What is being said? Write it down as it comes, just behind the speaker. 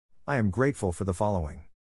I am grateful for the following.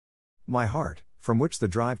 My heart, from which the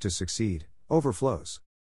drive to succeed overflows.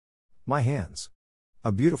 My hands.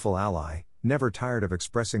 A beautiful ally, never tired of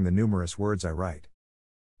expressing the numerous words I write.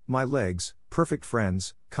 My legs, perfect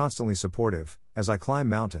friends, constantly supportive, as I climb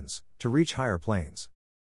mountains, to reach higher planes.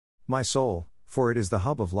 My soul, for it is the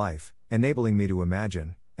hub of life, enabling me to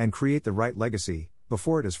imagine, and create the right legacy,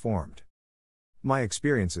 before it is formed. My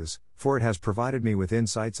experiences, for it has provided me with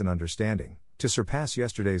insights and understanding, to surpass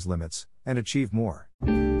yesterday's limits, and achieve more.